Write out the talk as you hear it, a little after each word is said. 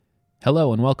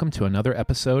Hello and welcome to another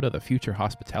episode of the Future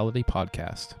Hospitality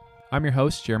Podcast. I'm your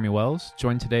host, Jeremy Wells,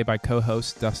 joined today by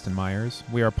co-host Dustin Myers.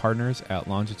 We are partners at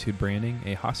Longitude Branding,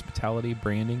 a hospitality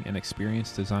branding and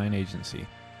experience design agency.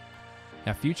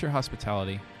 At Future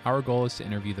Hospitality, our goal is to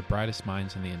interview the brightest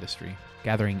minds in the industry,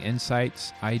 gathering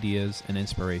insights, ideas, and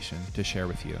inspiration to share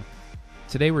with you.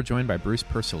 Today we're joined by Bruce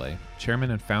Persile, chairman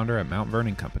and founder at Mount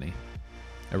Vernon Company.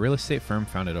 A real estate firm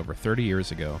founded over 30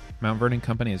 years ago, Mount Vernon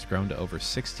Company has grown to over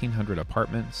 1,600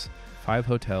 apartments, 5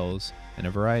 hotels, and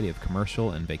a variety of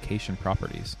commercial and vacation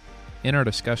properties. In our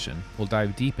discussion, we'll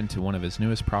dive deep into one of his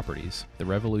newest properties, the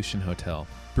Revolution Hotel.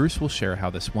 Bruce will share how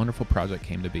this wonderful project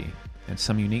came to be, and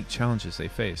some unique challenges they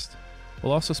faced.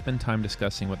 We'll also spend time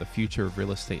discussing what the future of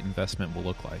real estate investment will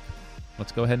look like.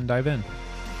 Let's go ahead and dive in.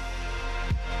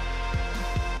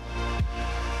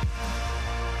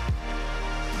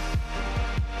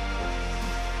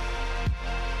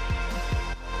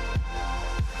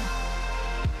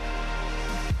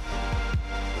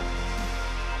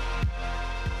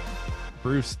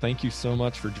 Bruce, thank you so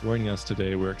much for joining us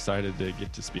today. We're excited to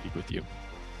get to speak with you.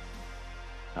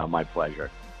 My pleasure.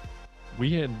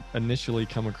 We had initially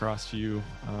come across you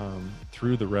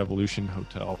through the Revolution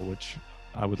Hotel, which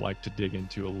I would like to dig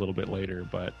into a little bit later,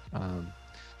 but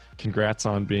congrats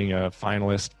on being a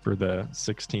finalist for the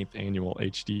 16th Annual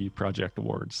HD Project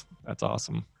Awards. That's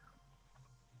awesome.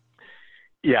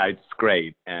 Yeah, it's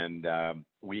great. And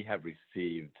we have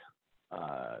received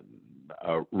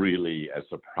a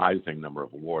surprising number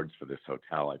of awards for this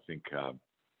hotel. I think,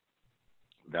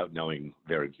 without knowing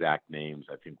their exact names,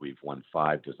 I think we've won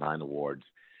 5 design awards,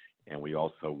 and we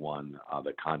also won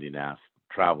the Condé Nast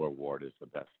Traveler Award as the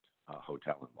best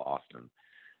hotel in Boston,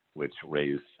 which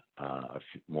raised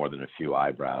more than a few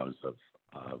eyebrows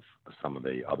of some of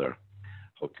the other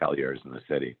hoteliers in the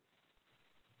city.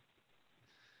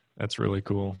 That's really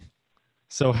cool.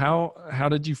 So how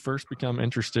did you first become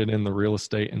interested in the real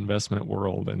estate investment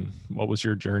world, and what was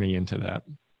your journey into that?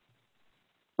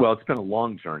 Well, it's been a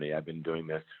long journey. I've been doing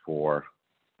this for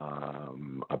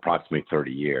approximately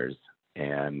 30 years,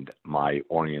 and my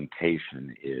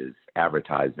orientation is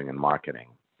advertising and marketing.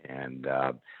 And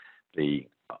the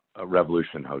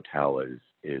Revolution Hotel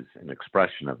is an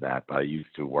expression of that. But I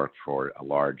used to work for a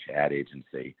large ad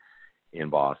agency in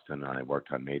Boston. I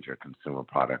worked on major consumer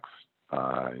products,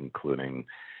 including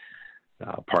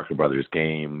Parker Brothers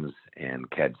Games and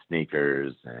Ked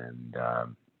Sneakers and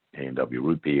A&W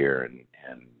Root Beer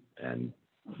and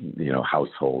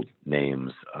household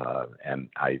names. And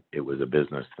it was a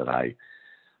business that I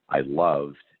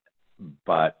loved,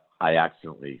 but I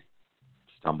accidentally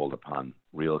stumbled upon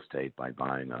real estate by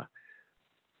buying a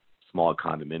small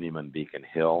condominium in Beacon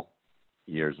Hill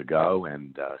years ago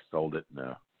and sold it in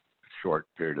a short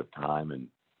period of time and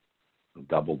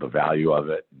doubled the value of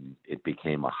it. And it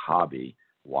became a hobby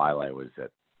while I was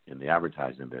in the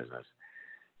advertising business.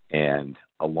 And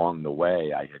along the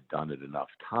way, I had done it enough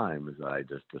times that I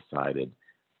just decided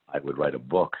I would write a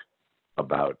book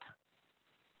about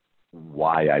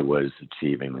why I was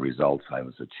achieving the results I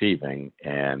was achieving.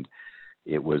 And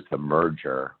it was the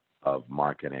merger of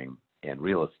marketing and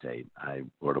real estate. I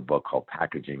wrote a book called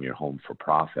Packaging Your Home for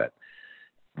Profit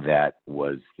that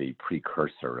was the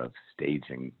precursor of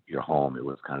staging your home. It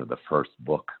was kind of the first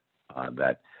book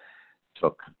that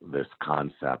took this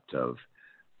concept of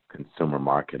consumer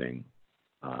marketing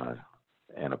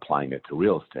and applying it to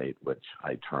real estate, which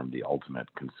I termed the ultimate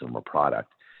consumer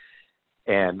product.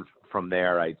 And from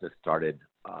there, I just started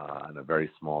on a very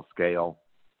small scale,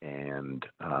 and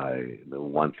the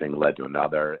one thing led to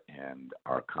another, and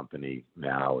our company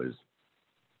now is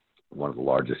one of the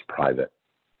largest private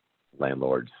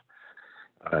landlords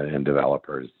and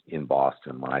developers in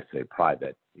Boston. When I say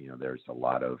private, there's a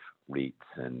lot of REITs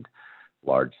and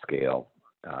large-scale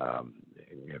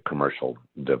commercial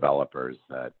developers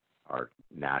that are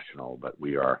national, but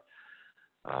we are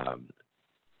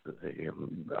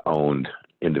owned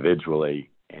individually,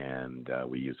 and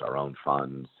we use our own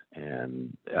funds.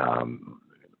 And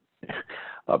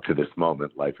up to this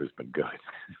moment, life has been good.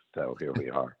 So here we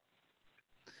are.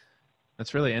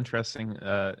 That's really interesting,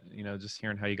 just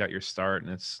hearing how you got your start.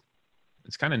 And it's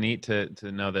kind of neat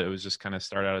to know that it was just kind of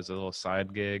start out as a little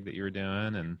side gig that you were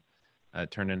doing, and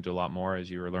it turned into a lot more as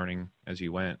you were learning as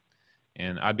you went.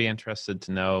 And I'd be interested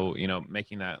to know,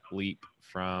 making that leap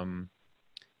from,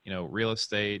 real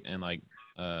estate and like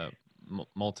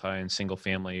multi and single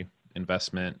family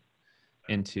investment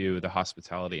into the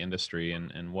hospitality industry,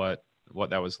 and what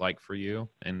that was like for you,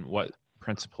 and what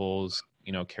principles,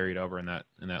 carried over in that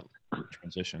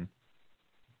transition.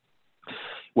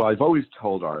 Well, I've always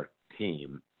told our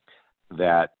team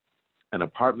that an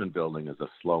apartment building is a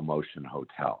slow motion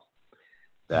hotel.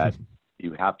 that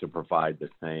you have to provide the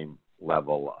same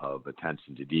level of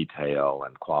attention to detail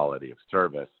and quality of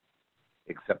service,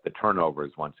 except the turnover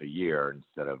is once a year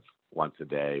instead of once a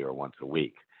day or once a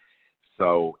week.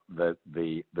 So the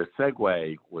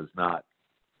segue was not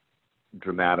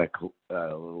dramatically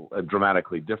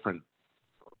different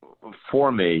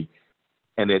for me,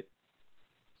 and it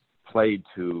played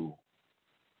to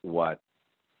what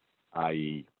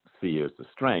I see as the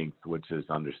strength, which is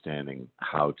understanding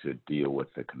how to deal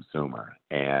with the consumer.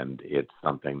 And it's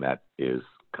something that is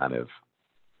kind of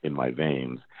in my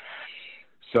veins.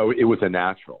 So it was a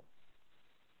natural.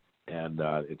 And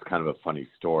it's kind of a funny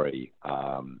story.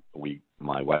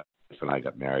 My wife and I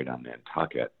got married on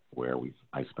Nantucket, where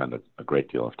I spent a great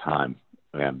deal of time.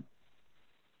 And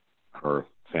her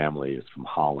family is from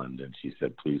Holland, and she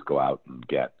said, please go out and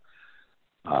get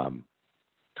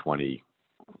 20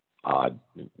 odd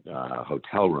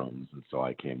hotel rooms. And so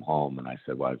I came home and I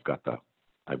said, well, I've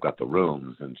got the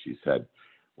rooms. And she said,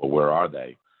 well, where are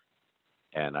they?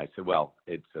 And I said, well,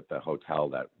 it's at the hotel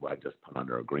that I just put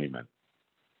under agreement.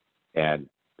 And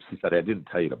she said, I didn't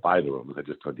tell you to buy the rooms. I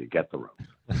just told you to get the rooms.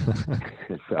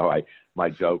 So my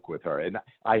joke with her, and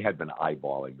I had been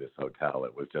eyeballing this hotel.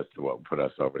 It was just what put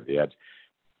us over the edge.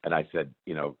 And I said,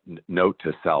 note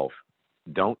to self,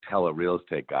 don't tell a real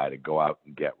estate guy to go out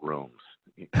and get rooms.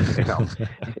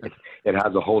 It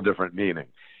has a whole different meaning.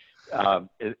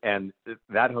 And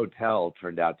that hotel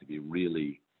turned out to be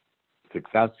really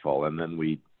successful. And then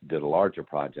we did a larger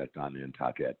project on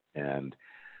Nantucket. And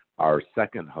our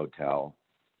second hotel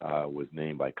was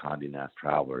named by Condé Nast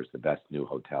Travelers the best new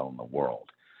hotel in the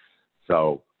world.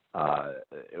 So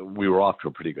we were off to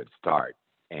a pretty good start.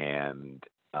 And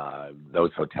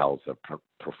those hotels have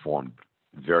performed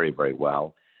very, very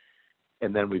well.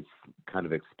 And then we've kind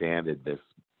of expanded this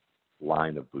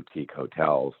line of boutique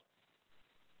hotels.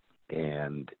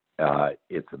 And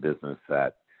it's a business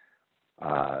that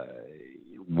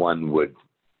one would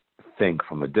think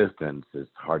from a distance is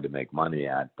hard to make money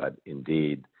at, but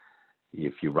indeed,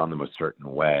 if you run them a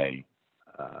certain way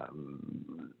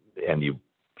and you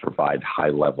provide high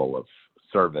level of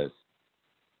service,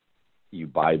 you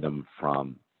buy them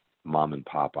from mom and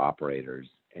pop operators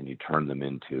and you turn them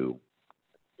into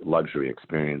luxury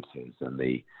experiences, and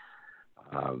the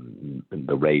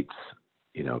rates,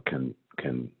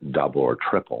 can double or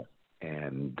triple.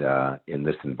 And in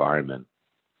this environment,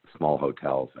 small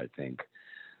hotels, I think,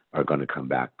 are going to come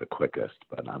back the quickest.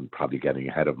 But I'm probably getting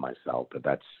ahead of myself. But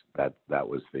that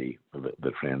was the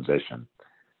transition.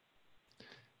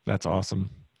 That's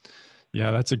awesome.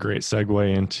 Yeah, that's a great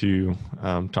segue into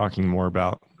talking more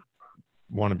about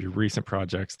one of your recent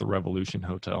projects, the Revolution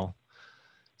Hotel.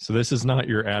 So this is not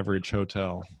your average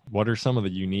hotel. What are some of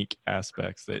the unique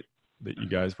aspects that you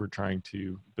guys were trying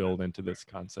to build into this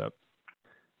concept?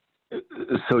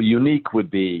 So unique would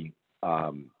be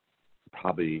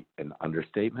probably an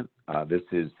understatement. This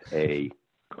is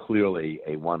clearly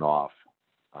a one-off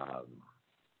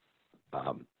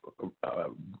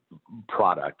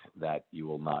product that you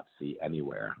will not see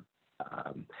anywhere.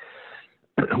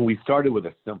 We started with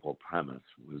a simple premise,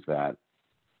 was that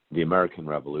the American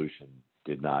Revolution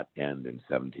did not end in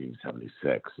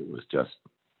 1776. It was just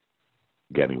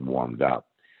getting warmed up.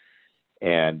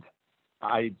 And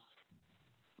I've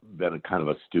been a kind of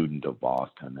a student of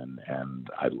Boston, and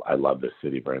I love the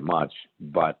city very much,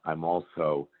 but I'm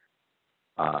also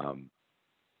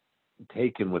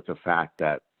taken with the fact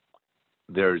that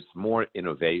there's more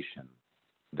innovation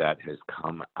that has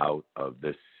come out of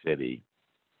this city,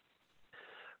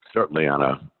 certainly on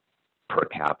a per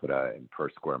capita and per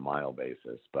square mile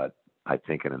basis, but I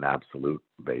think in an absolute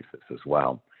basis as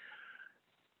well.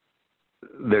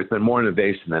 There's been more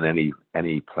innovation than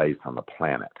any place on the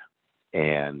planet.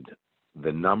 And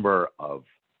the number of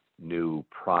new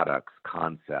products,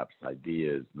 concepts,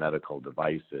 ideas, medical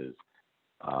devices,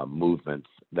 movements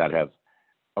that have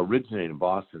originated in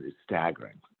Boston is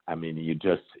staggering. I mean,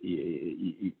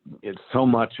 it's so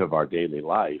much of our daily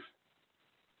life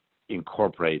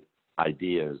incorporate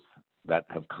ideas that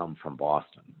have come from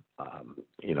Boston.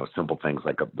 Simple things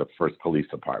like the first police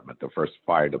department, the first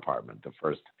fire department, the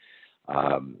first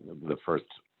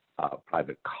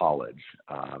private college,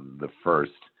 the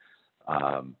first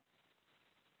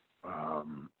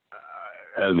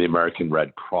the American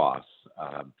Red Cross,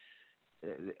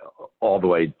 all the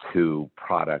way to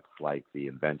products like the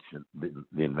invention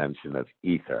of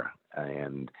ether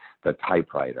and the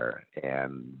typewriter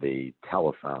and the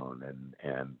telephone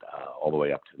and all the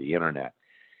way up to the internet.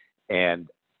 And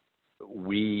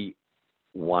we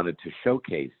wanted to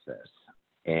showcase this.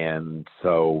 And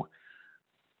so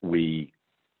we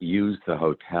used the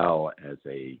hotel as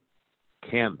a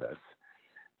canvas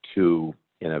to,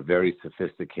 in a very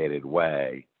sophisticated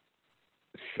way,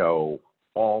 show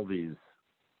all these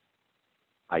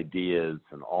ideas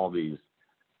and all these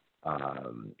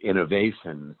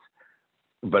innovations,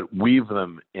 but weave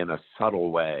them in a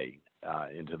subtle way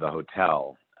into the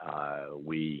hotel.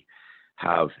 We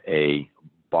have a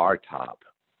bar top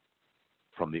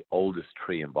from the oldest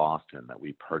tree in Boston that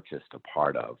we purchased a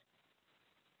part of.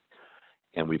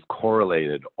 And we've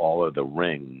correlated all of the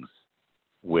rings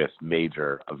with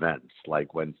major events,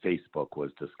 like when Facebook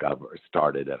was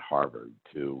started at Harvard,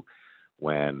 to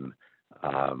when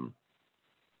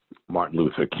Martin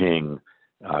Luther King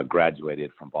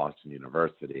graduated from Boston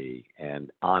University, and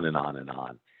on and on and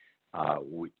on.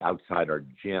 Outside our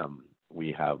gym,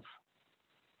 we have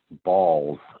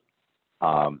balls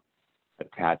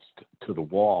attached to the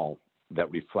wall that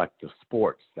reflect the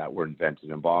sports that were invented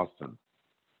in Boston.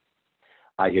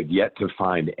 I have yet to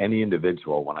find any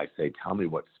individual, when I say, tell me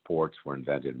what sports were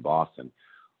invented in Boston,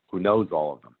 who knows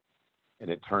all of them. And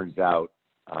it turns out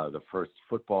the first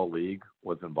football league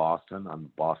was in Boston, on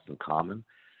Boston Common.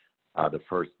 The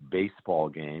first baseball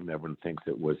game, everyone thinks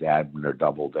it was Admin or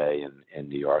Doubleday in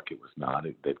New York. It was not.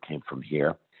 It came from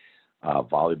here.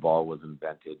 Volleyball was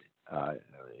invented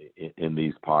in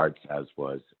these parts, as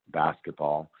was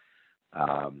basketball.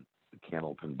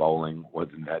 Candlepin bowling was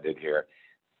invented here.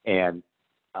 And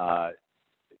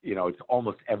it's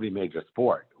almost every major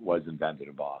sport was invented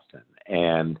in Boston.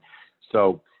 And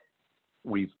so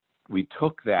we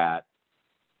took that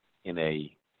in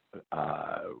a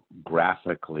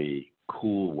graphically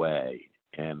cool way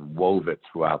and wove it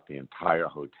throughout the entire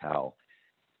hotel.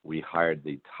 We hired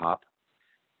the top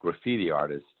graffiti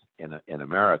artist in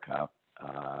America,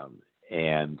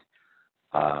 and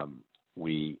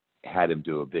we had him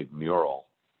do a big mural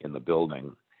in the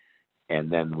building,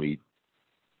 and then we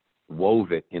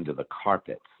wove it into the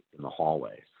carpets in the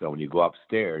hallway. So when you go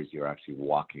upstairs, you're actually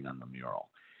walking on the mural.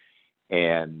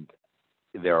 And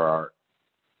there are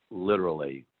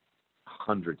literally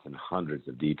hundreds and hundreds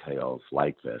of details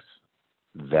like this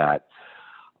that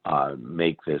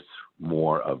make this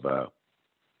more of a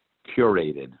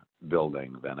curated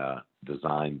building than a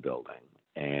design building.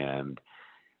 And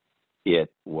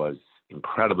it was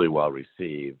incredibly well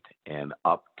received. And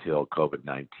up till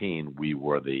COVID-19, we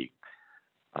were the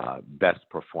best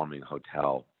performing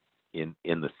hotel in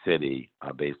the city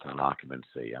based on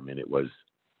occupancy. I mean, it was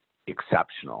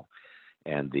exceptional.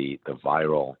 And the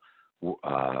viral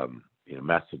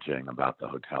messaging about the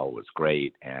hotel was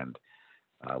great. And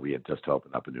we had just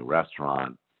opened up a new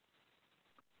restaurant,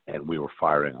 and we were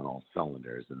firing on all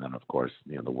cylinders. And then, of course,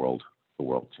 the world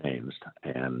changed,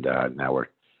 and now we're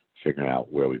figuring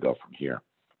out where we go from here.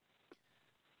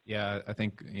 Yeah, I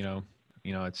think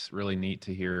it's really neat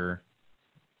to hear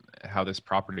how this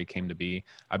property came to be.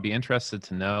 I'd be interested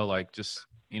to know, like, just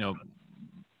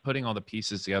putting all the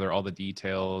pieces together, all the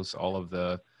details, all of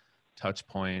the touch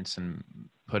points, and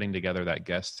putting together that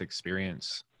guest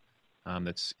experience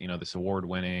that's this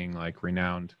award-winning, like,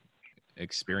 renowned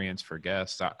experience for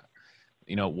guests.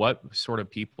 What sort of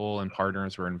people and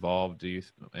partners were involved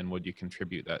and would you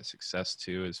contribute that success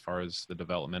to, as far as the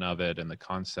development of it and the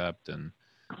concept and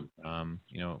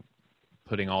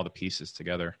putting all the pieces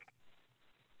together?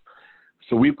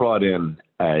 So we brought in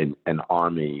an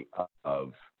army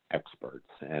of experts,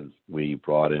 and we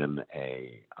brought in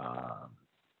a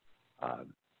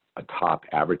top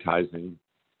advertising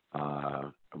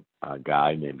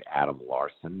guy named Adam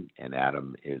Larson, and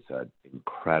Adam is an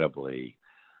incredibly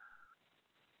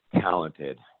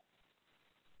talented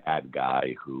ad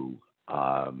guy who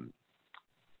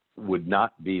would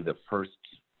not be the first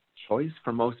choice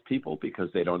for most people because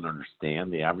they don't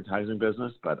understand the advertising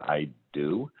business, but I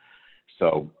do.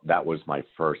 So that was my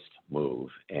first move,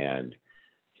 and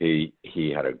he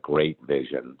had a great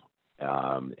vision,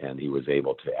 and he was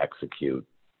able to execute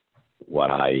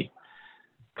what I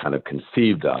kind of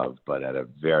conceived of, but at a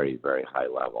very, very high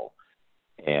level.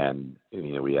 And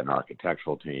we had an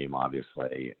architectural team,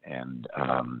 obviously, and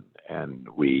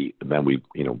we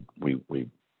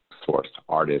sourced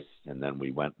artists, and then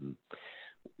we went and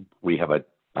we have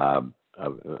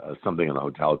something in the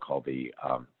hotel called the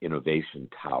Innovation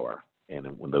Tower, and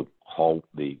when the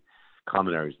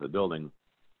common areas of the building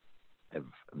have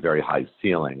very high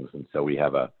ceilings, and so we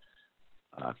have a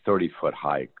 30-foot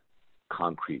high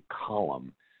concrete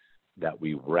column that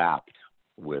we wrapped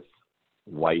with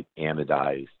white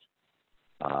anodized,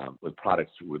 with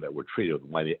products that were treated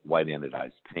with white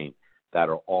anodized paint that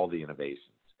are all the innovations.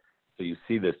 So you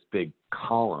see this big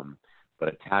column, but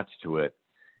attached to it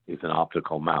is an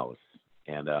optical mouse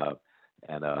and a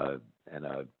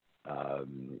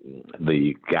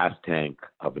the gas tank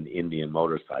of an Indian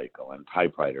motorcycle, and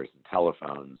typewriters and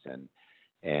telephones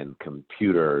and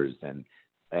computers and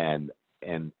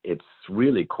it's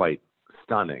really quite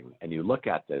stunning. And you look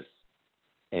at this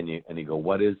and you go,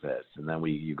 what is this? And then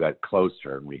you got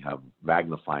closer, and we have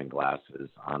magnifying glasses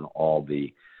on all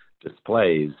the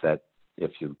displays that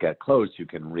if you get close, you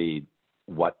can read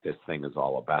what this thing is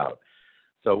all about.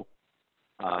 So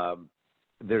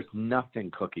there's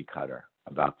nothing cookie cutter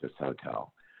about this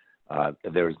hotel.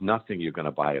 There's nothing you're going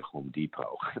to buy at Home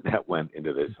Depot that went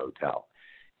into this hotel.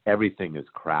 Everything is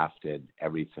crafted.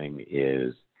 Everything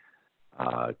is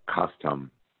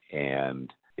custom,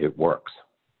 and it works.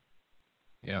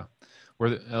 Yeah.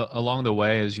 Along the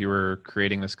way, as you were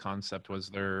creating this concept, was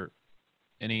there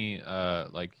any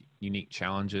like unique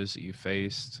challenges that you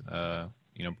faced,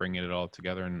 bringing it all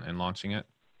together and launching it?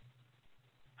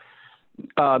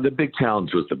 The big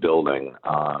challenge was the building.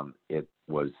 It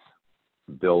was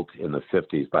built in the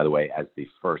 50s, by the way, as the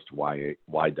first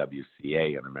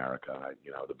YWCA in America.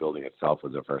 The building itself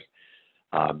was the first.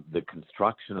 The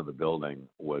construction of the building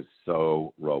was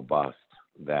so robust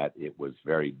that it was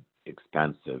very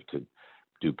expensive to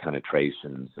do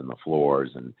penetrations in the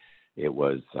floors, and it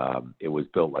was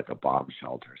built like a bomb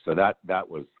shelter. So that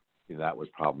was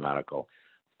problematical.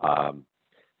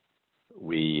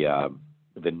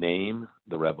 The name,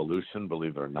 the Revolution,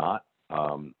 believe it or not,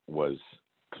 was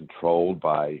controlled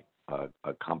by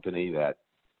a company that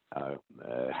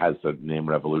has the name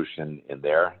Revolution in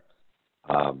their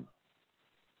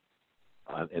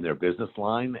business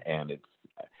line, and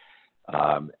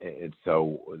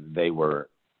so they were.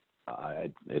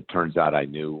 It turns out I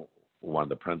knew one of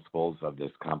the principals of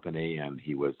this company, and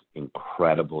he was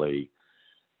incredibly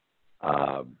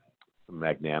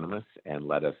magnanimous and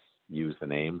let us use the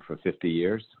name for 50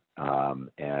 years.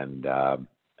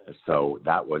 So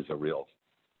that was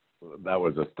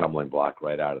a stumbling block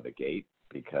right out of the gate,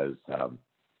 because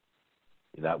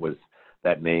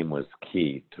that name was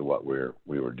key to what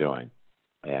we were doing.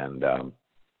 And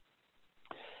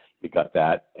we got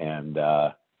that, and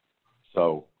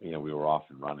so we were off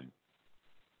and running.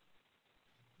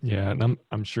 Yeah, and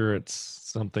I'm sure it's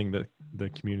something that the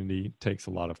community takes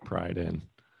a lot of pride in.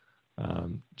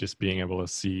 Just being able to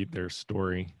see their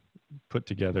story put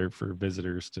together for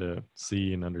visitors to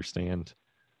see and understand,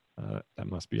 that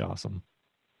must be awesome.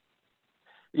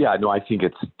 Yeah, no, I think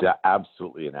it's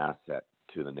absolutely an asset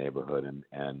to the neighborhood,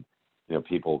 and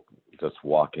people just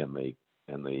walk in the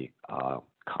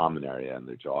common area and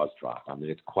their jaws drop. I mean,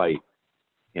 it's quite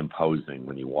imposing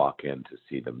when you walk in to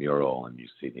see the mural, and you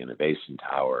see the Innovation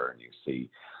Tower, and you see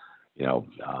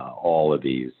all of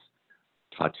these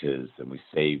touches. And we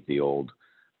saved the old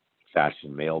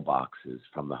fashioned mailboxes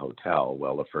from the hotel.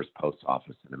 Well, the first post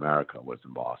office in America was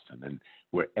in Boston, and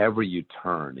wherever you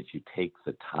turn, if you take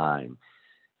the time,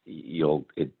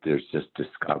 there's just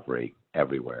discovery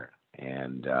everywhere.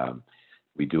 And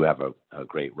we do have a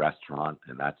great restaurant,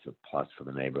 and that's a plus for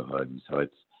the neighborhood. And so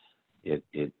it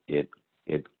is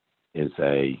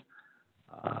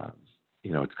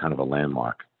it's kind of a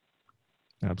landmark.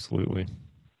 Absolutely.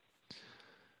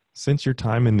 Since your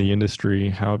time in the industry,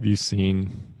 how have you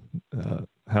seen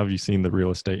the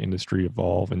real estate industry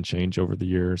evolve and change over the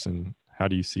years, and how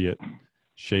do you see it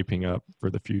shaping up for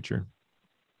the future?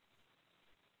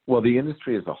 Well, the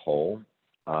industry as a whole,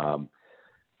 when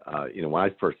I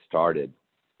first started,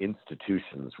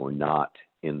 institutions were not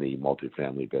in the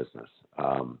multifamily business.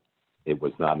 It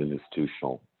was not an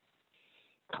institutional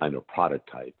kind of product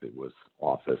type. It was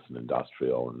office and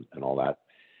industrial and all that.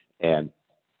 And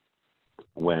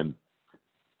when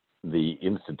the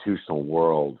institutional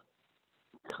world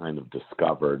kind of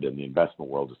discovered, and the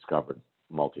investment world discovered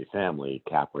multifamily,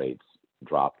 cap rates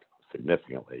dropped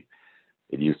significantly.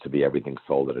 It used to be everything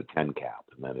sold at a 10 cap,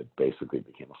 and then it basically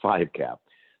became a 5 cap.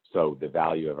 So the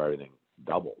value of everything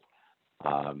doubled.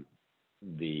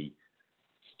 The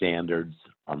standards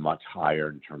are much higher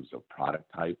in terms of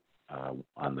product type.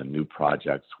 On the new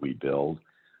projects we build,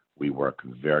 we work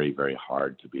very, very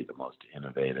hard to be the most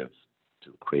innovative,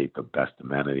 to create the best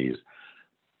amenities.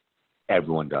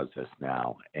 Everyone does this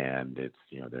now, and it's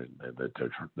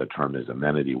the term is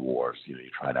amenity wars. You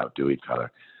try to outdo each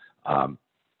other.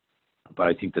 But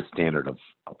I think the standard of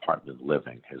apartment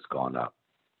living has gone up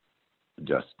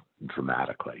just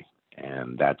dramatically,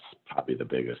 and that's probably the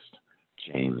biggest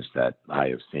change that I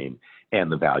have seen. And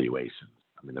the valuations.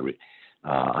 I mean,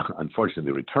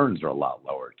 unfortunately, the returns are a lot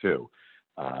lower too,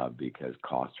 because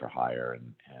costs are higher,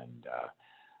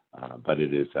 but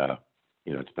it is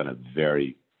it's been a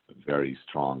very, very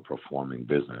strong performing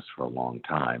business for a long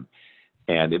time,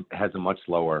 and it has a much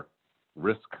lower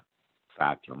risk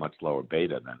factor, much lower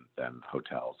beta than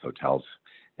hotels. Hotels,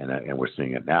 and we're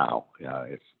seeing it now.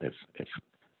 If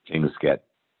things get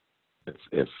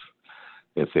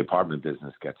if the apartment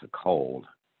business gets a cold,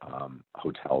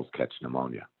 hotels catch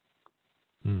pneumonia.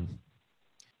 Hmm.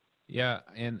 Yeah,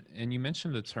 and you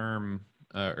mentioned the term,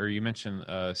 or you mentioned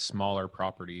smaller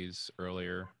properties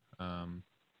earlier,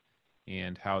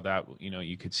 and how that,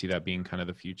 you could see that being kind of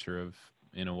the future of,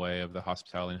 in a way, of the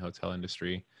hospitality and hotel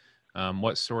industry.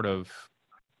 What sort of,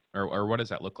 or what does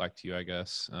that look like to you, I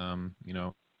guess?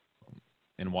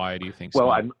 And why do you think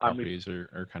small properties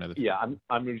are kind of the... Yeah,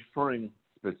 I'm referring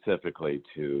specifically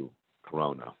to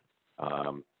Corona.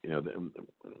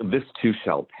 This too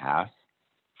shall pass.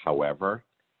 However,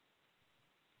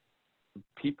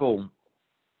 people,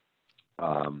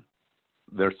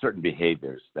 there are certain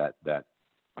behaviors that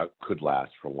could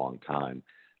last for a long time.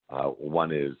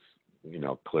 One is,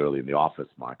 clearly in the office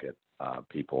market,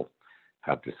 people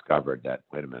have discovered that,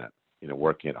 wait a minute,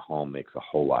 working at home makes a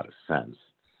whole lot of sense.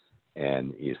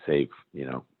 And you save,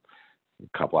 a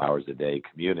couple hours a day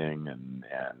commuting and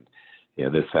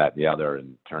this, that, and the other,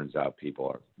 and turns out people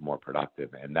are more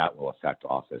productive, and that will affect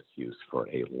office use for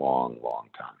a long, long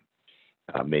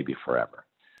time, maybe forever.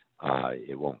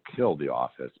 It won't kill the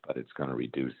office, but it's going to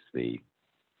reduce the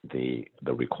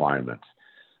requirements.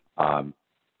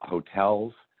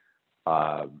 Hotels,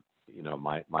 my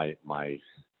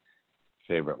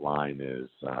favorite line is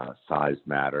size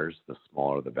matters. The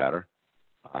smaller, the better.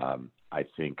 I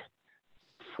think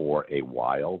for a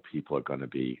while, people are going to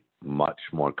be much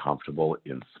more comfortable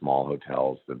in small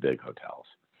hotels than big hotels.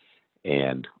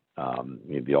 And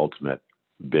the ultimate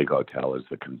big hotel is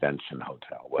the convention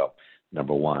hotel. Well,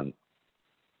 number one,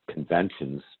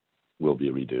 conventions will be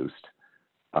reduced.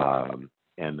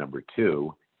 And number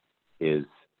two is,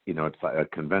 it's like a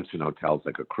convention hotel is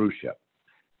like a cruise ship.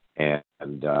 And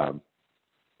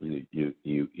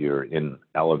you're in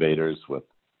elevators with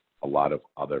a lot of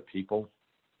other people.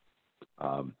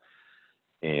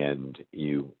 And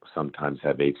you sometimes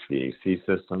have HVAC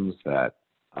systems that,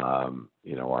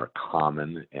 are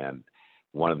common. And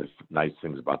one of the nice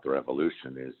things about the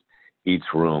revolution is each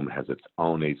room has its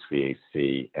own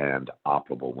HVAC and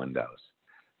operable windows.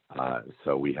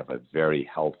 So we have a very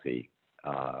healthy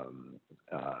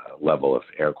level of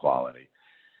air quality.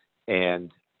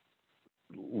 And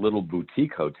little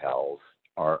boutique hotels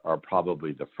are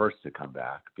probably the first to come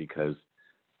back because,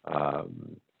 a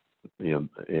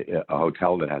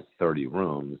hotel that has 30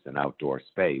 rooms and outdoor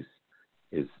space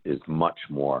is much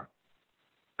more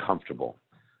comfortable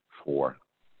for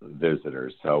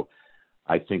visitors. So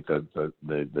I think that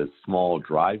the small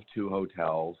drive-to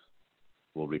hotels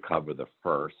will recover the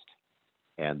first,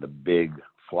 and the big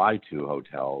fly-to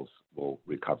hotels will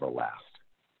recover last.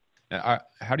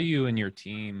 How do you and your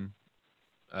team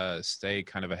stay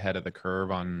kind of ahead of the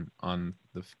curve on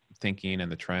the thinking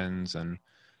and the trends, and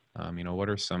what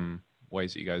are some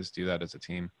ways that you guys do that as a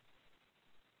team?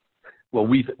 Well,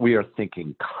 we are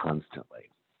thinking constantly,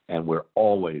 and we're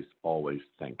always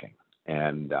thinking.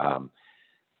 And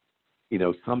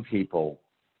some people,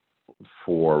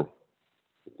 for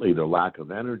either lack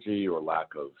of energy or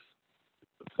lack of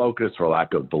focus or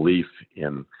lack of belief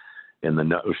in the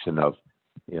notion of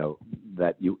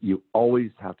that you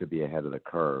always have to be ahead of the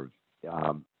curve.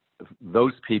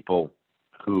 Those people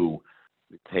who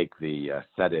take the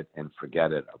set it and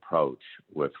forget it approach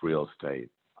with real estate,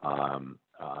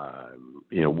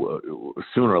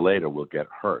 sooner or later will get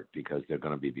hurt because they're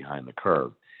going to be behind the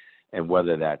curve. And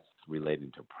whether that's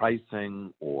relating to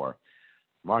pricing or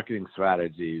marketing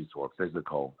strategies or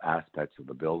physical aspects of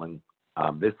the building,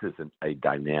 this isn't a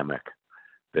dynamic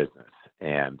business.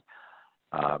 And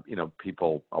a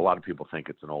lot of people think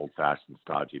it's an old-fashioned,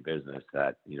 stodgy business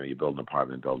that, you build an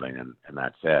apartment building and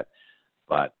that's it.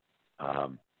 But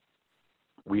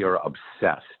we are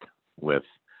obsessed with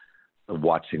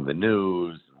watching the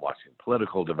news, watching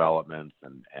political developments,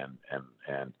 and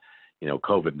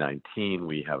COVID-19.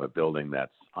 We have a building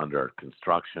that's under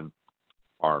construction.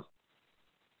 Our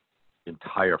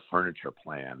entire furniture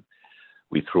plan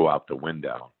we threw out the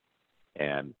window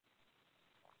and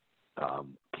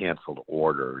canceled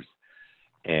orders,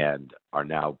 and are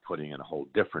now putting in a whole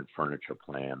different furniture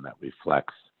plan that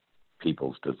reflects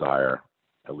people's desire,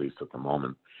 at least at the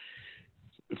moment,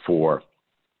 for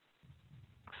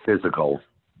physical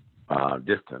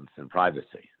distance and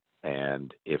privacy.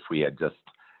 And if we had just,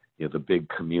 the big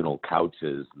communal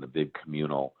couches and the big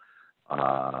communal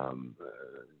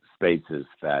spaces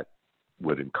that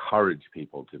would encourage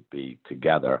people to be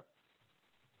together,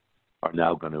 are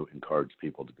now going to encourage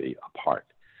people to be apart.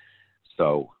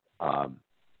 So,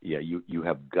 you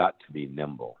have got to be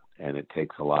nimble, and it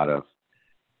takes a lot of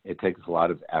it takes a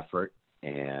lot of effort,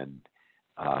 and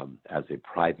as a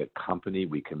private company,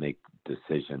 we can make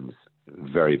decisions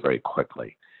very, very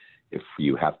quickly. If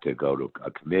you have to go to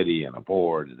a committee and a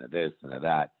board and a this and a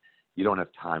that, you don't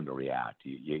have time to react.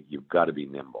 You've got to be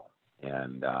nimble.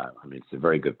 And I mean, it's a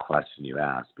very good question you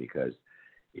ask, because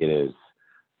it is,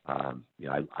 you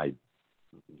know, I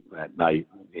at night,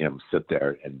 you know, sit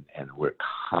there and we're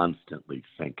constantly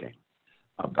thinking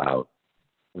about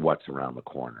what's around the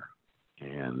corner.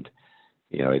 And,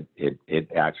 you know,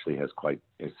 it actually has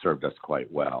served us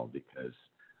quite well, because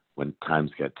when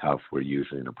times get tough, we're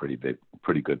usually in a pretty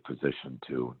good position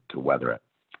to weather it.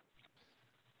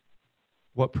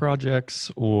 What projects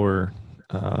or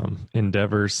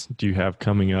endeavors do you have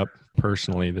coming up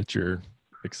personally that you're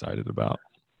excited about?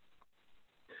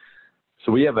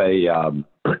 So we have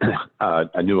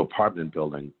a new apartment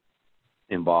building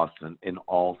in Boston, in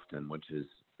Allston, which is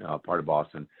part of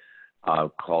Boston,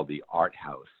 called the Art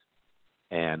House.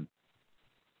 And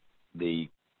the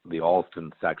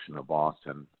Allston section of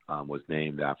Boston was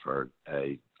named after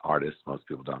a artist, most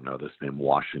people don't know this, named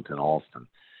Washington Allston.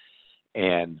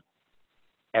 And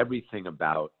everything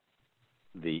about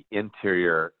the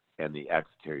interior and the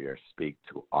exterior speak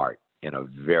to art in a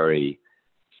very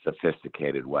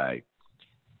sophisticated way.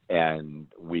 And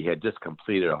we had just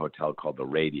completed a hotel called the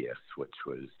Radius, which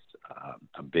was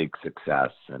a big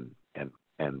success and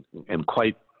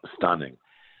quite stunning.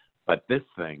 But this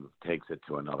thing takes it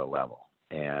to another level,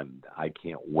 and I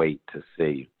can't wait to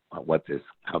see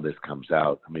how this comes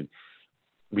out. I mean,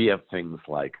 we have things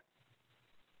like,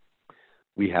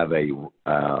 we have a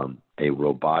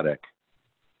robotic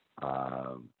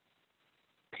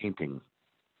painting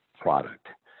product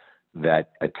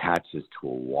that attaches to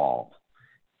a wall,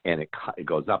 and it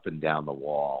goes up and down the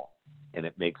wall, and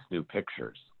it makes new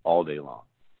pictures all day long,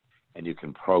 and you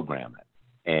can program it.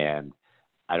 And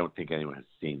I don't think anyone has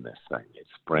seen this thing. It's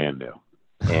brand new.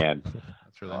 And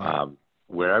That's really nice.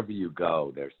 Wherever you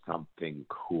go, there's something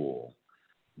cool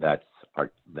that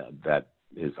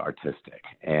is artistic.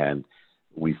 And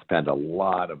we spend a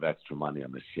lot of extra money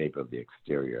on the shape of the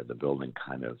exterior. The building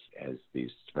kind of has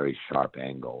these very sharp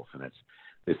angles, and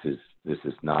this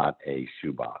is not a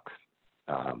shoebox.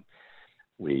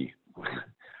 We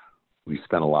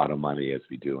spend a lot of money, as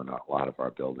we do in a lot of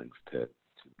our buildings, to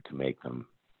make them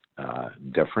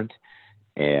different.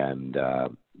 And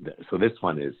so this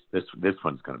one's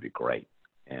going to be great,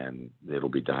 and it'll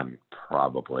be done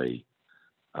probably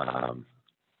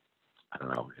I don't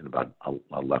know, in about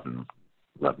 11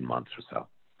 months or so.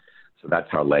 So that's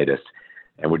our latest,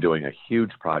 and we're doing a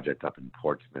huge project up in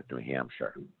Portsmouth, New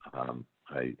Hampshire,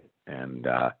 and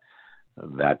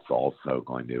that's also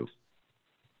going to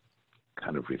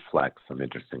kind of reflect some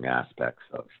interesting aspects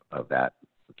of that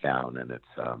town. And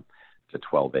it's a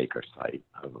 12-acre site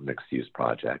of a mixed-use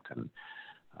project, and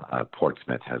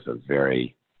Portsmouth has a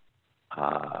very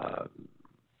kind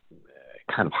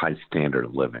of high standard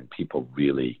of living. People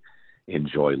really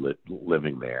enjoy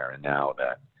living there. And now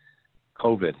that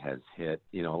COVID has hit,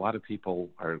 you know, a lot of people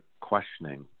are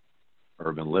questioning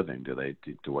urban living. Do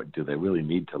they really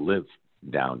need to live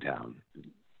downtown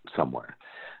somewhere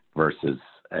versus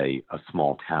a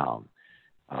small town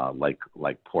like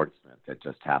Portsmouth, that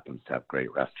just happens to have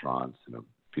great restaurants and a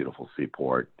beautiful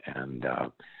seaport and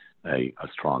a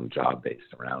strong job base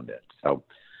around it. So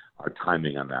our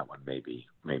timing on that one may be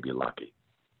lucky.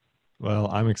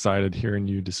 Well, I'm excited hearing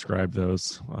you describe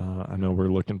those. I know we're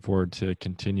looking forward to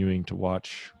continuing to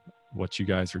watch what you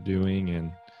guys are doing,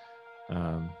 and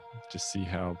just see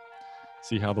how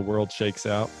the world shakes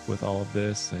out with all of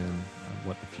this, and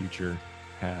what the future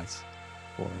has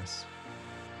for us.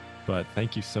 But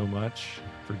thank you so much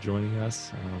for joining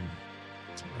us.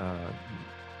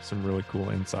 Some really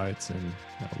cool insights, and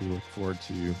we look forward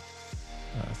to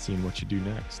seeing what you do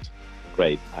next.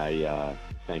 Great. I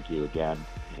thank you again,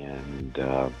 and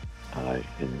I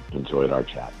enjoyed our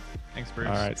chat. Thanks, Bruce.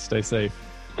 All right. Stay safe.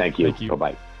 Thank you. Thank you.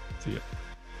 Bye-bye. See ya.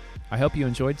 I hope you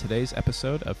enjoyed today's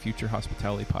episode of Future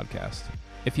Hospitality Podcast.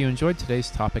 If you enjoyed today's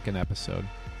topic and episode,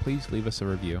 please leave us a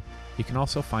review. You can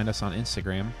also find us on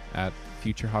Instagram at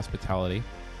Future Hospitality,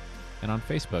 and on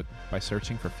Facebook by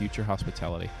searching for Future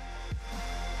Hospitality.